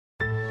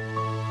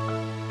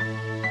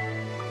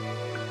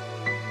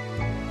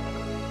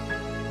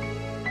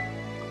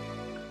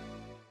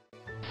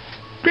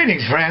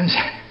Greetings, friends.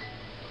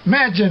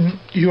 Imagine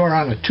you are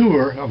on a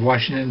tour of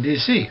Washington,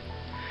 D.C.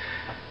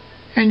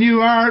 and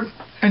you are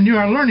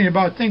learning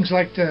about things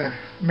like the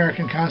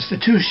American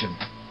Constitution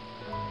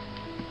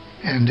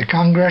and the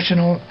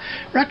congressional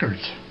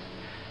records.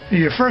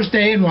 Your first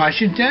day in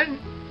Washington,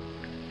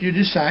 you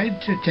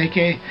decide to take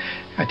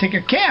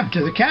a cab to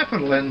the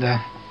Capitol and the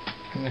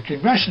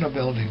congressional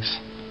buildings.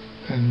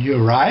 And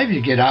you arrive,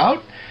 you get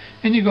out,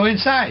 and you go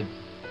inside.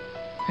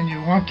 And you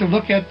want to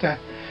look at the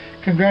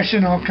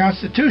Congressional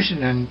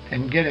Constitution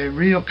and get a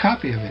real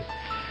copy of it.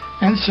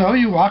 And so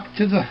you walk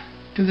to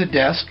the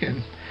desk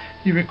and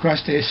you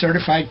request a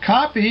certified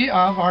copy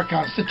of our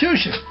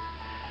Constitution.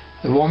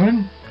 The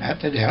woman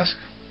at the desk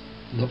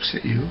looks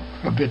at you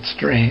a bit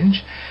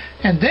strange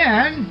and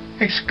then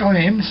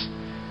exclaims,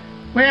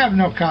 "We have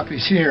no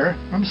copies here.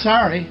 I'm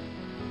sorry."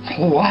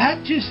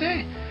 "What?" you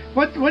say.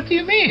 What do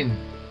you mean,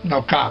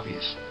 no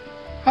copies?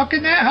 How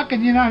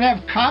can you not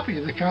have a copy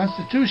of the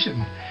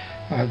Constitution?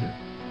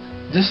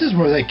 This is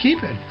where they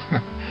keep it,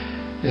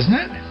 isn't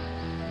it?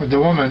 But the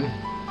woman,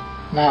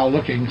 now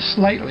looking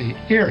slightly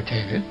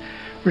irritated,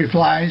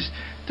 replies,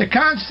 "The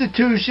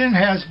Constitution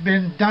has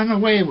been done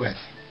away with.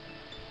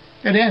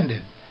 It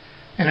ended,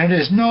 and it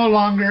is no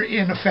longer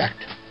in effect.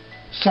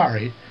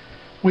 Sorry,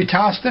 we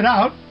tossed it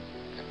out,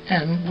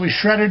 and we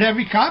shredded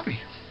every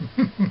copy."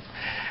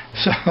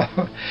 So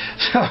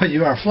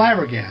you are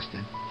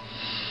flabbergasted.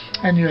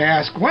 And you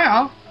ask,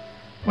 "Well,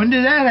 when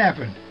did that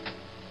happen?"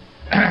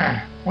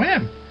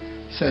 "When?"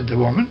 said the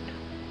woman.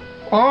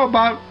 "Oh,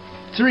 about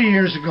 3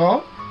 years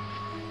ago."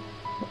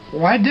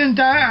 "Why didn't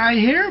I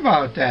hear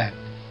about that?"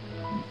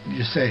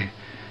 You say.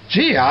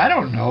 "Gee, I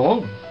don't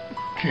know,"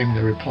 came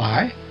the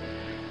reply.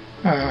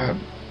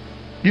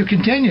 You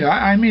continue.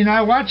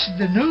 I watch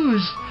the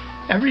news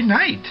every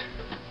night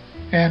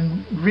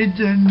and read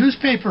the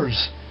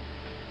newspapers,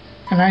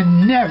 and I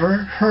never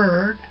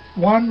heard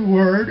one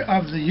word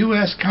of the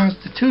U.S.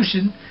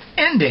 Constitution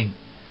ending.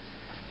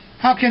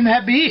 How can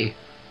that be?"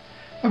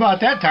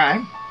 About that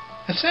time,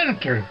 a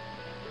senator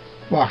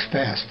walks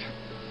past,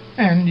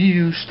 and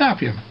you stop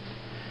him.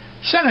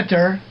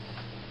 "Senator,"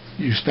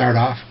 you start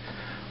off,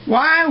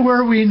 "why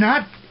were we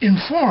not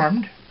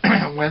informed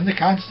when the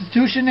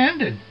Constitution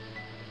ended?"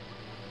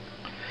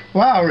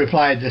 "Well,"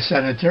 replied the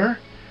senator,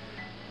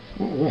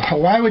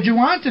 "why would you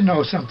want to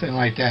know something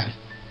like that?"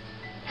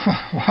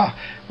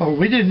 Well,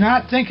 we did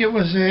not think it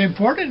was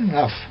important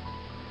enough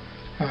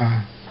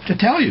to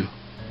tell you."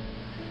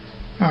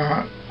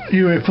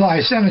 You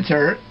reply,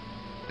 "Senator,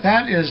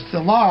 that is the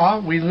law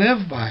we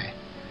live by.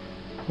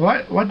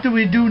 What do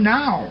we do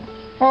now?"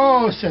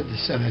 "Oh," said the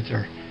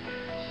senator,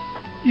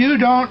 you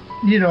don't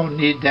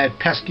need that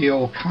pesky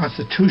old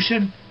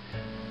Constitution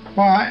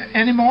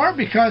anymore,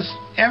 because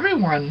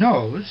everyone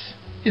knows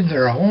in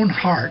their own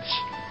hearts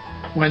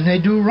when they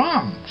do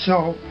wrong.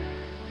 So,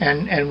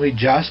 and we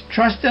just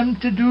trust them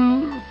to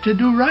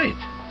do right."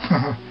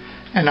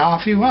 And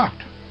off he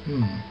walked.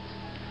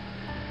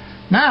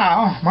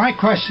 Now, my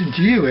question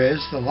to you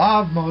is, the law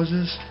of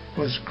Moses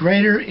was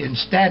greater in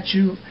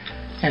stature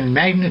and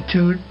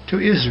magnitude to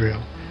Israel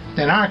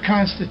than our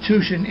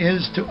Constitution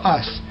is to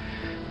us.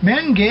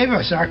 Men gave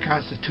us our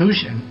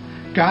Constitution.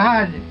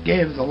 God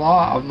gave the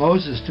law of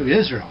Moses to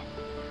Israel.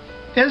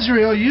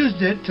 Israel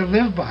used it to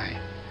live by,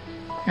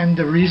 and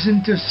the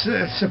reason to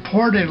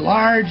support a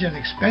large and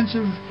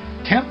expensive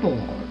temple.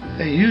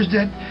 They used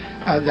it,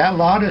 that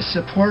law, to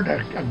support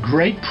a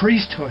great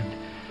priesthood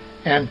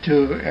and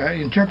to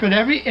interpret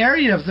every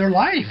area of their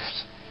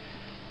lives.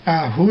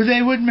 Who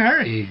they would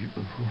marry,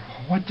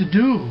 what to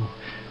do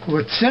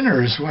with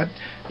sinners,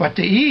 what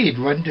to eat,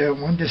 when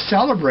to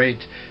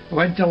celebrate,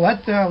 when to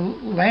let the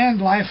land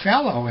lie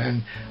fallow,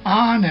 and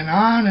on and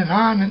on and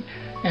on.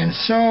 And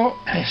so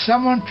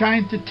someone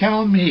trying to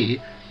tell me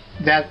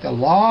that the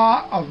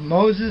law of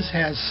Moses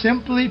has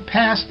simply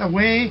passed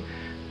away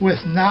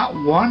with not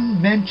one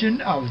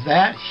mention of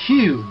that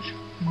huge,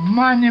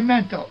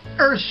 monumental,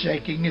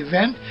 earth-shaking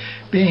event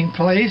being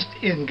placed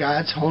in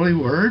God's holy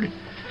word.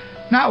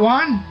 Not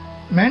one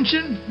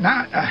mention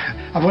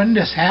of when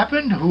this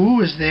happened, who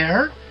was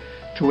there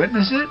to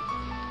witness it.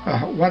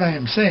 What I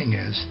am saying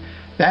is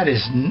that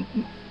is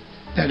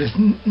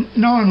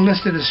no one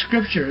listed as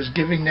Scripture as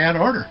giving that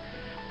order.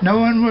 No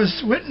one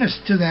was witness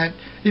to that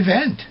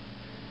event,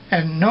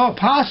 and no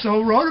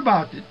apostle wrote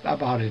about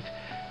it,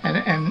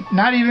 and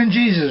not even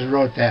Jesus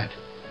wrote that.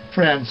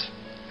 Friends,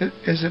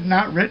 is it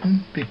not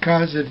written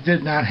because it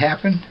did not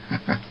happen?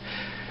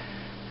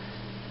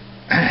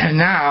 And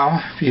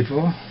now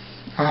people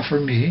offer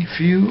me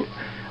few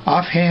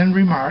offhand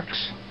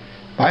remarks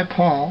by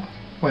Paul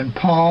when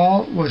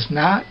Paul was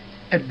not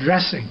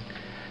addressing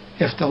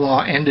if the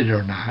law ended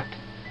or not,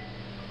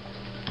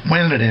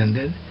 when it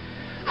ended,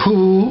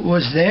 who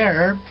was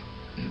there,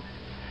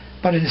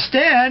 but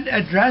instead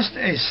addressed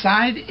a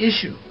side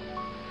issue.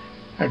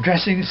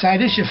 Addressing a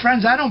side issue.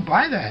 Friends, I don't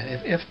buy that.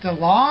 If the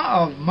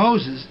law of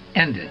Moses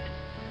ended,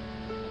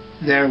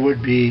 there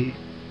would be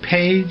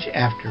page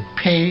after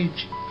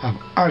page of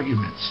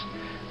arguments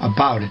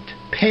about it.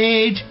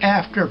 Page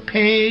after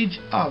page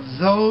of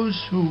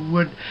those who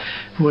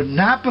would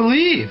not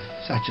believe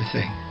such a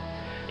thing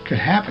could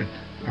happen,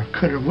 or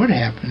could or would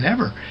happen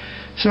ever.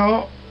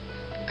 So,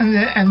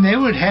 and they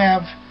would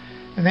have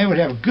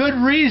good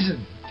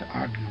reason to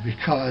argue,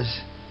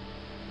 because,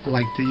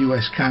 like the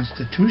U.S.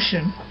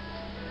 Constitution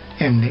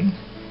ending,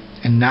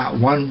 and not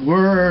one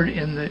word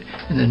in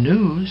the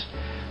news,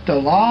 the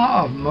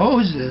law of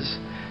Moses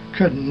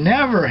could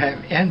never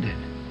have ended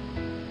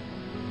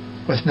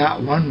with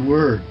not one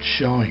word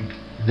showing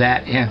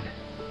that end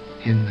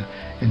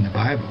in the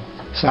Bible.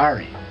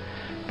 Sorry,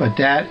 but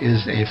that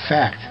is a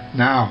fact.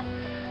 Now,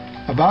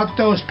 about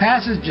those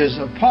passages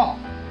of Paul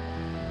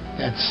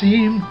that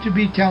seem to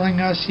be telling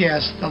us,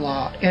 yes, the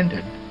law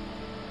ended,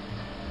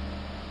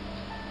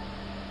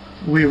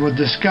 we will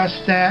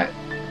discuss that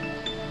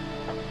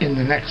in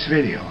the next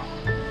video.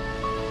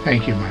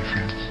 Thank you, my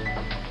friends.